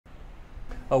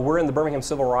We're in the Birmingham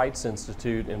Civil Rights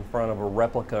Institute in front of a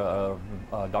replica of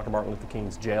Dr. Martin Luther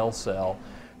King's jail cell,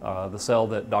 the cell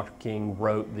that Dr. King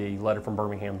wrote the letter from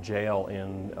Birmingham jail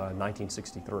in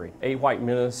 1963. 8 white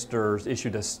ministers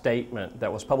issued a statement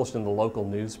that was published in the local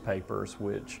newspapers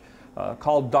which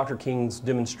called Dr. King's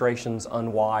demonstrations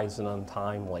unwise and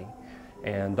untimely.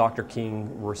 And Dr.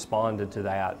 King responded to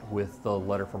that with the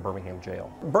letter from Birmingham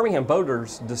jail. Birmingham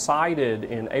voters decided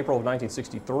in April of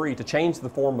 1963 to change the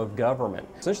form of government.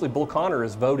 Essentially, Bull Connor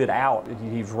is voted out.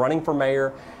 He's running for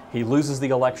mayor. He loses the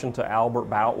election to Albert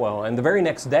Boutwell. And the very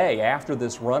next day after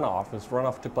this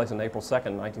runoff took place on April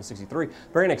 2nd, 1963, the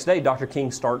very next day Dr.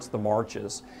 King starts the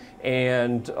marches.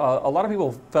 And a lot of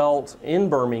people felt in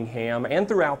Birmingham and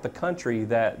throughout the country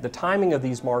that the timing of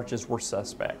these marches were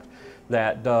suspect,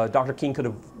 that Dr. King could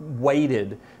have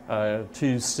waited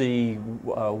to see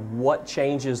what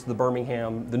changes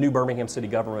the new Birmingham city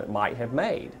government might have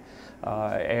made.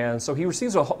 And so he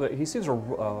receives a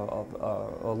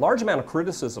large amount of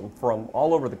criticism from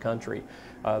all over the country.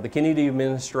 The Kennedy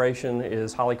administration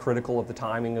is highly critical of the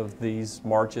timing of these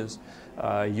marches.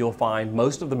 You'll find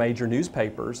most of the major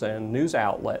newspapers and news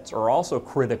outlets are also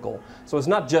critical. So it's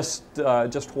not just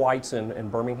whites in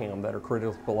Birmingham that are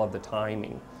critical of the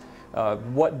timing.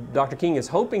 What Dr. King is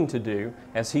hoping to do,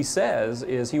 as he says,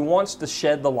 is he wants to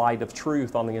shed the light of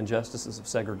truth on the injustices of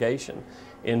segregation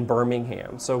in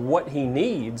Birmingham. So what he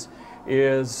needs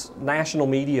is national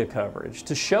media coverage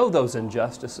to show those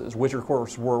injustices, which of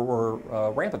course were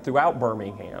rampant throughout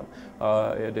Birmingham.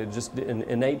 It just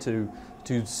innate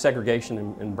to segregation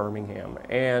in Birmingham.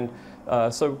 And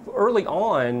so early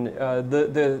on,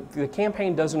 the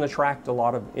campaign doesn't attract a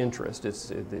lot of interest.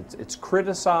 It's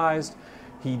criticized.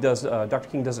 Dr.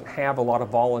 King doesn't have a lot of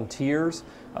volunteers.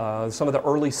 Some of the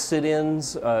early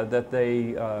sit-ins that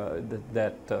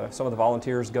some of the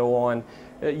volunteers go on,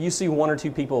 you see 1 or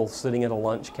 2 people sitting at a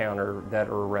lunch counter that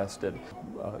are arrested.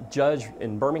 A judge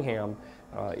in Birmingham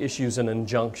issues an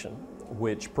injunction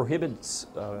which prohibits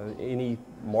any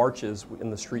marches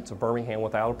in the streets of Birmingham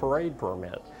without a parade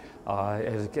permit.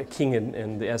 As King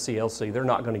and the SCLC, they're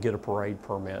not going to get a parade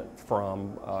permit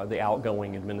from the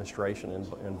outgoing administration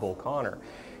in Bull Connor.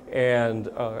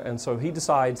 And so he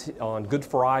decides on Good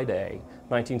Friday,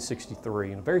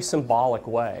 1963, in a very symbolic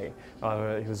way,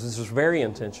 this was very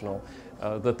intentional,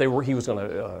 that he was going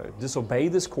to disobey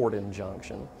this court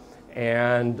injunction.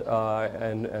 And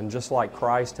just like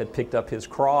Christ had picked up his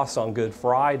cross on Good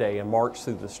Friday and marched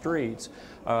through the streets,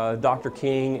 Dr.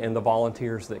 King and the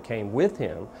volunteers that came with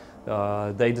him,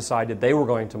 they decided they were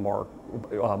going to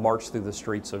march through the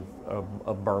streets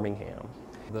of Birmingham.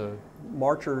 The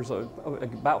marchers,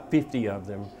 about 50 of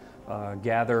them,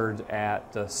 gathered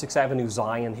at 6th Avenue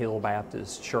Zion Hill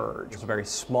Baptist Church. It was a very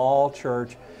small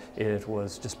church. It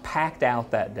was just packed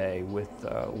out that day with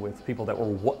people that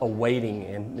were awaiting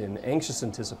in anxious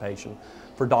anticipation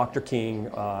for Dr. King,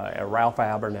 Ralph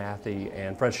Abernathy,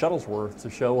 and Fred Shuttlesworth to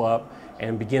show up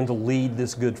and begin to lead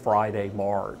this Good Friday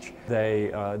march.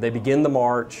 They begin the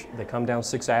march. They come down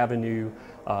 6th Avenue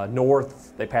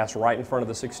north. They pass right in front of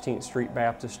the 16th Street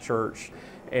Baptist Church.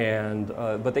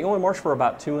 But they only march for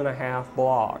about 2.5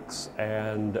 blocks,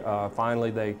 and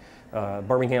finally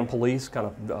Birmingham police kind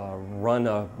of run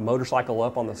a motorcycle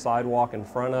up on the sidewalk in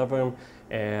front of him,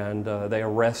 and they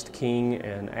arrest King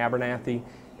and Abernathy,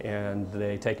 and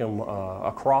they take them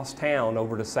across town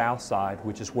over to South Side,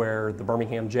 which is where the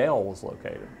Birmingham jail was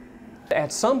located.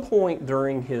 At some point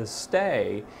during his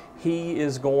stay, he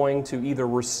is going to either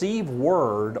receive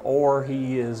word or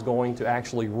he is going to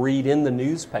actually read in the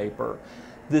newspaper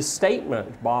this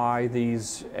statement by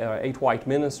these 8 white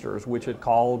ministers, which had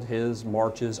called his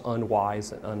marches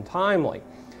unwise and untimely.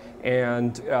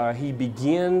 And he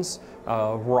begins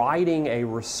writing a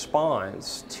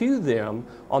response to them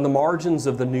on the margins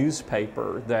of the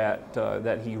newspaper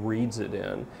that he reads it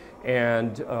in.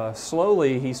 And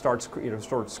slowly he starts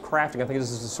crafting. I think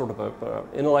this is a sort of an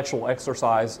intellectual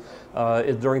exercise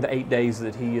during the 8 days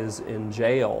that he is in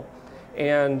jail.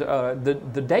 And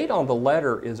the date on the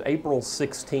letter is April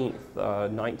 16th,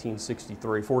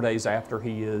 1963, 4 days after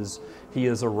he is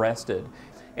arrested.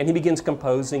 And he begins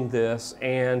composing this,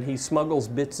 and he smuggles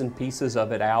bits and pieces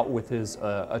of it out with his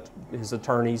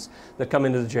attorneys that come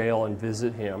into the jail and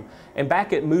visit him. And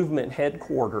back at movement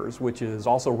headquarters, which is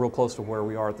also real close to where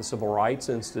we are at the Civil Rights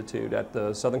Institute, at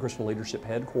the Southern Christian Leadership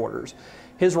headquarters,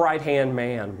 his right-hand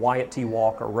man, Wyatt T.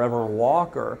 Walker, Reverend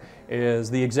Walker, is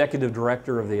the executive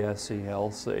director of the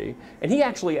SCLC. And he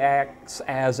actually acts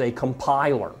as a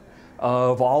compiler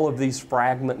of all of these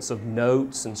fragments of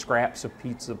notes and scraps of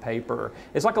pieces of paper.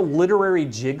 It's like a literary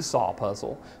jigsaw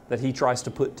puzzle that he tries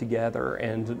to put together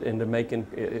and to make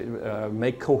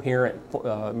it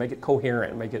coherent, make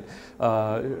it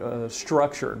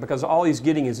structured, because all he's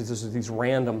getting is these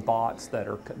random thoughts that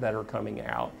are coming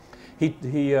out. He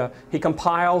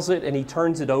compiles it and he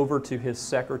turns it over to his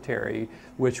secretary,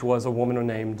 which was a woman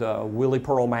named Willie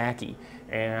Pearl Mackey.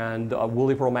 And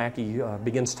Willie Pearl Mackey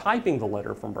begins typing the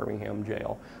letter from Birmingham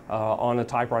jail on a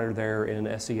typewriter there in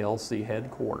SELC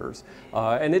headquarters.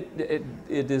 And it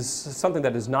is something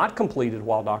that is not completed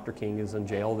while Dr. King is in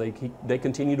jail. They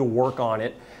continue to work on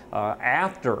it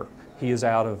after he is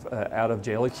out of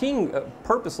jail. King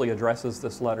purposely addresses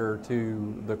this letter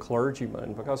to the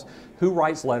clergyman, because who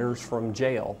writes letters from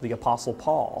jail? The Apostle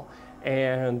Paul.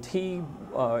 And he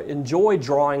enjoyed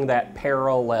drawing that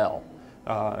parallel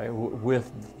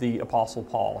with the Apostle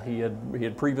Paul. He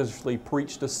had previously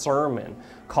preached a sermon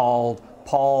called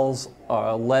Paul's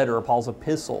letter, Paul's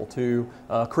epistle to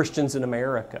Christians in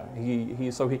America.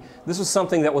 This was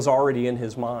something that was already in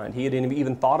his mind. He had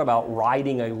even thought about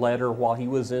writing a letter while he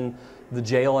was in the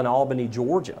jail in Albany,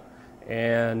 Georgia,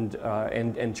 and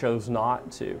chose not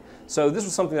to. So this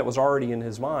was something that was already in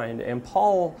his mind. And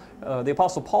Paul, the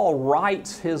Apostle Paul,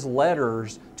 writes his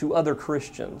letters to other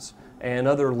Christians and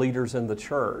other leaders in the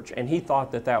church, and he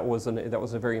thought that was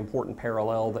a very important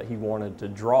parallel that he wanted to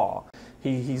draw.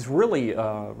 He's really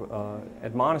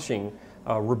admonishing,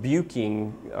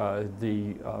 rebuking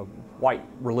the white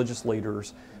religious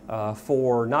leaders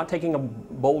for not taking a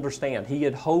bolder stand. He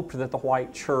had hoped that the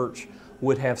white church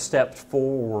would have stepped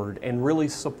forward and really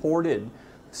supported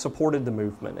the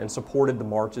movement and supported the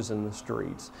marches in the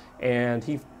streets. And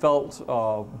he felt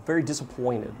very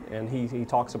disappointed, and he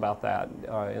talks about that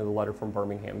in the letter from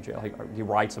Birmingham jail. He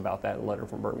writes about that in the letter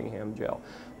from Birmingham jail,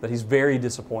 that he's very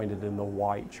disappointed in the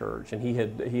white church, and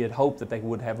he had hoped that they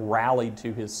would have rallied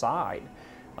to his side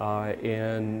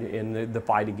in the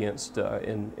fight against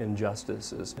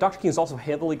injustices. Dr. King is also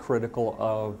heavily critical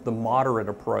of the moderate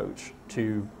approach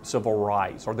to civil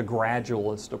rights, or the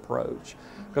gradualist approach.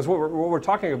 Because what we're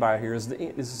talking about here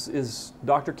is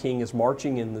Dr. King is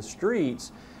marching in the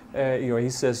streets. He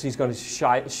says he's going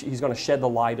to shed the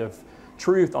light of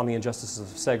truth on the injustices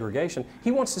of segregation. He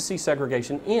wants to see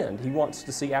segregation end. He wants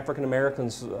to see African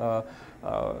Americans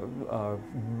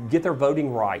get their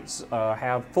voting rights,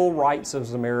 have full rights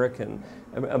as American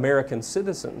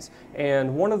citizens.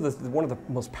 And one of the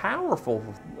most powerful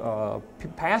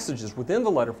passages within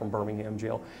the letter from Birmingham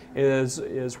jail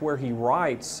is where he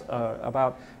writes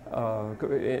about.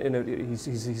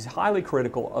 He's highly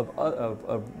critical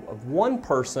of one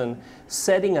person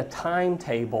setting a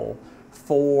timetable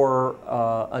for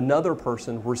another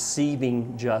person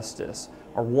receiving justice,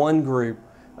 or one group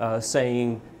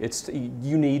saying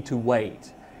you need to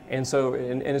wait. And so,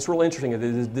 and it's real interesting.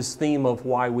 This theme of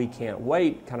why we can't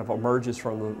wait kind of emerges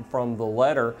from the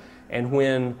letter. And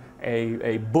when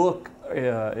a book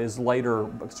is later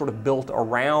sort of built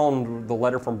around the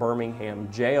letter from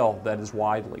Birmingham jail that is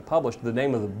widely published, the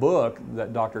name of the book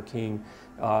that Dr. King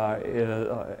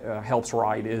helps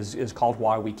write is called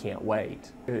Why We Can't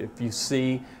Wait. If you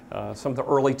see some of the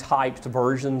early typed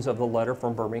versions of the letter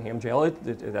from Birmingham jail,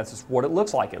 that's just what it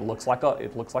looks like. It looks like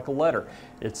a letter.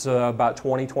 It's about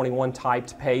 21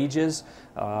 typed pages.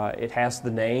 It has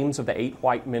the names of the 8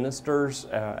 white ministers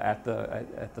at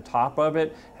the top of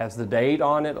it. Has the date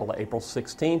on it, April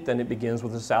 16th, and it begins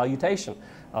with a salutation,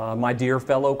 "My dear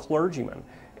fellow clergymen."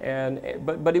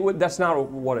 But that's not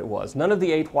what it was. None of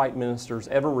the 8 white ministers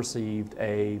ever received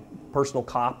a personal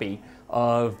copy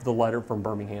of the letter from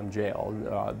Birmingham jail.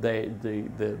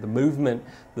 The movement,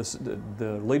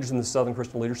 the leaders in the Southern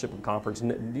Christian Leadership Conference,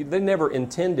 they never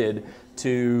intended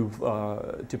to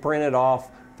print it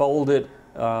off, fold it,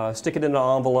 stick it in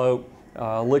an envelope,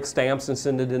 lick stamps and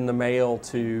send it in the mail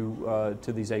to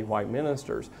these 8 white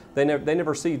ministers. They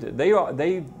never see it.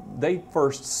 They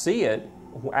first see it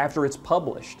after it's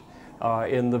published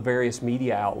in the various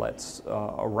media outlets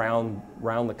around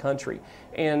the country.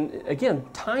 And again,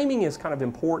 timing is kind of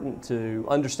important to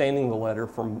understanding the letter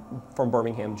from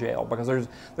Birmingham jail, because there's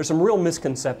some real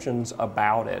misconceptions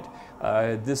about it.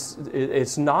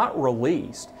 It's not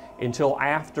released until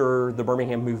after the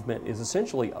Birmingham movement is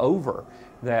essentially over,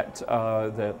 that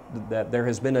there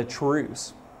has been a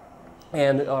truce.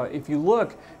 And if you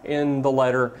look in the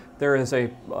letter, there is a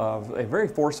very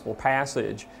forceful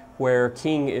passage where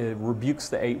King rebukes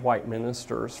the 8 white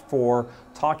ministers for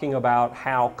talking about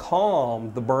how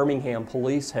calm the Birmingham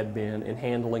police had been in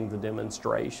handling the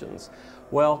demonstrations.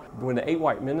 Well, when the 8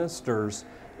 white ministers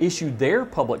issued their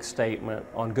public statement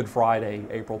on Good Friday,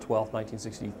 April 12,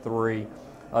 1963,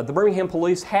 The Birmingham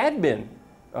police had been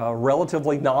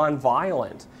relatively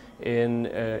nonviolent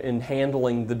in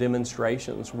handling the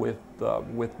demonstrations with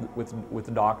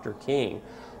Dr. King.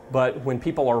 But when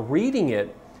people are reading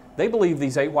it, they believe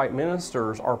these 8 white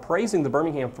ministers are praising the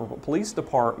Birmingham Police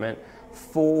Department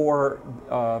for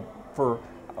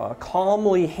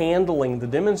calmly handling the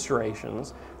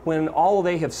demonstrations, when all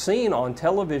they have seen on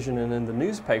television and in the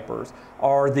newspapers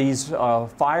are these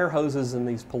fire hoses and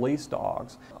these police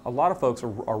dogs. A lot of folks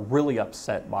are really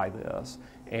upset by this.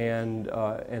 And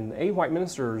 8 white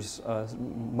ministers,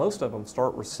 most of them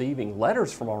start receiving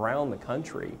letters from around the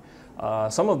country.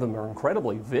 Some of them are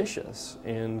incredibly vicious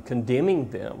in condemning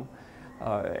them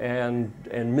and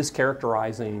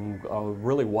mischaracterizing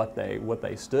really what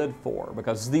they stood for,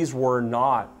 because these were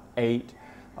not 8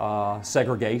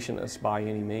 segregationists by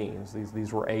any means.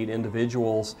 These were 8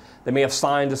 individuals. They may have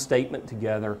signed a statement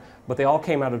together, but they all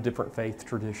came out of different faith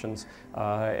traditions,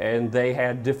 and they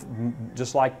had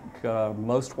just like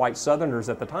most white Southerners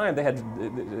at the time.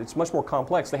 It's much more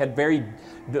complex. They had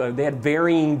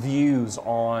varying views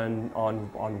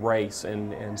on race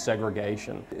and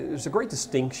segregation. There's a great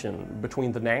distinction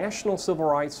between the national civil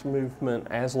rights movement,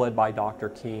 as led by Dr.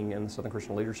 King and the Southern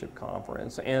Christian Leadership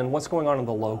Conference, and what's going on in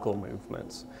the local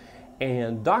movements.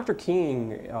 And Dr.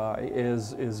 King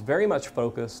is very much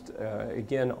focused,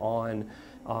 again, on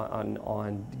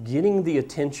getting the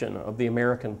attention of the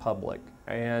American public,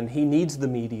 and he needs the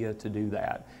media to do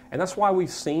that. And that's why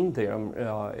we've seen them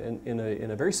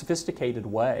in a very sophisticated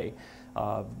way,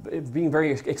 being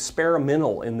very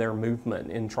experimental in their movement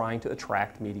in trying to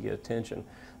attract media attention.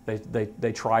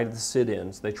 They try the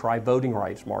sit-ins, they try voting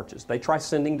rights marches, they try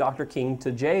sending Dr. King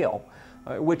to jail,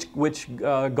 which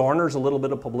garners a little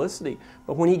bit of publicity.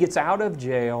 But when he gets out of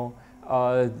jail,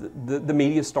 the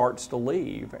media starts to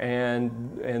leave,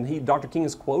 and Dr. King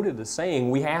is quoted as saying,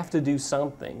 "We have to do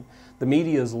something. The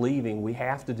media is leaving. We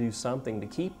have to do something to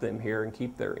keep them here and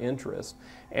keep their interest."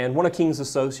 And one of King's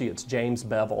associates, James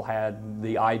Bevel, had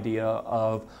the idea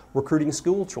of recruiting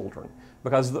school children,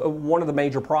 because one of the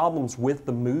major problems with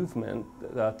the movement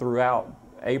throughout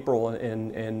April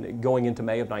and going into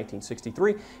May of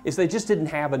 1963 is they just didn't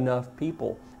have enough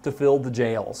people to fill the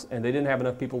jails, and they didn't have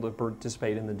enough people to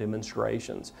participate in the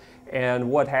demonstrations.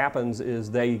 And what happens is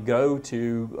they go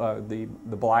to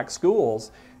the black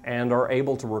schools and are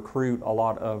able to recruit a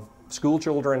lot of school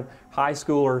children, high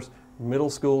schoolers, middle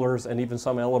schoolers, and even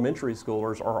some elementary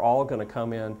schoolers are all going to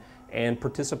come in and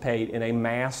participate in a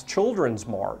mass children's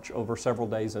march over several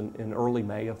days in early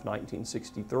May of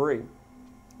 1963.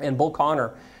 And Bull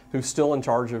Connor, who's still in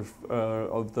charge of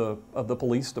the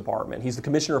police department, he's the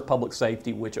Commissioner of Public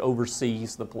Safety, which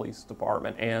oversees the police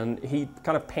department, and he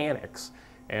kind of panics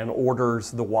and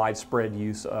orders the widespread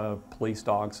use of police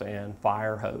dogs and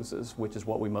fire hoses, which is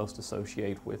what we most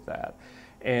associate with that.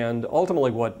 And ultimately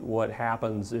what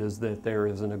happens is that there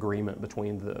is an agreement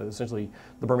between essentially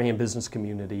the Birmingham business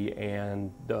community and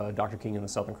Dr. King and the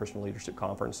Southern Christian Leadership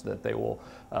Conference that they will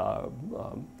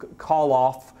call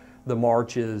off the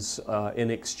marches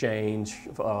in exchange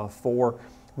for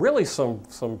really some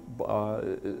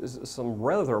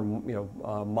rather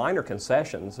minor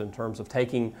concessions in terms of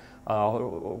taking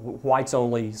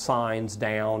whites-only signs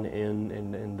down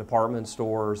in department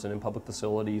stores and in public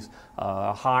facilities,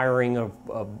 hiring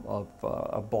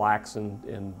of blacks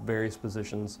in various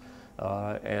positions,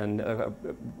 and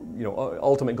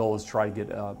ultimate goal is to try to get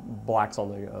blacks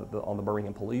on the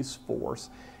Birmingham police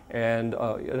force. And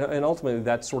ultimately,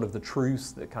 that's sort of the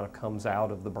truth that kind of comes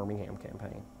out of the Birmingham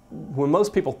campaign. When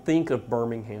most people think of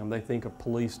Birmingham, they think of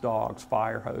police dogs,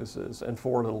 fire hoses, and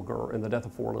the death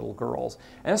of 4 little girls.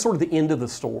 And that's sort of the end of the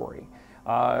story.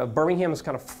 Birmingham is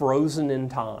kind of frozen in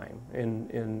time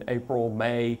in April,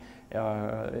 May,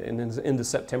 and into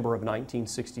September of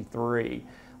 1963.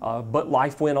 But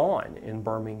life went on in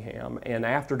Birmingham. And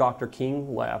after Dr.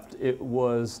 King left, it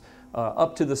was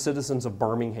up to the citizens of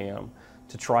Birmingham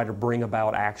to try to bring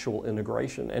about actual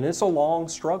integration. And it's a long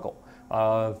struggle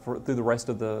through the rest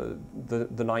of the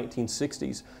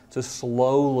 1960s to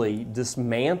slowly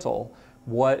dismantle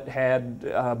what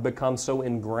had become so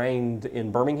ingrained in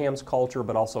Birmingham's culture,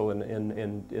 but also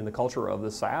in the culture of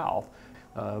the South.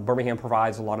 Birmingham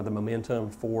provides a lot of the momentum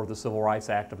for the Civil Rights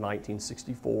Act of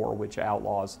 1964, which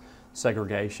outlaws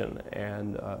segregation,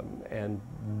 and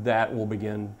that will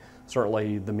begin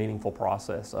certainly the meaningful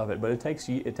process of it. But it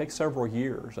takes several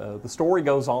years. The story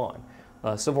goes on.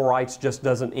 Civil rights just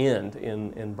doesn't end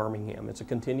in Birmingham. It's a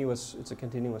continuous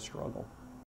struggle.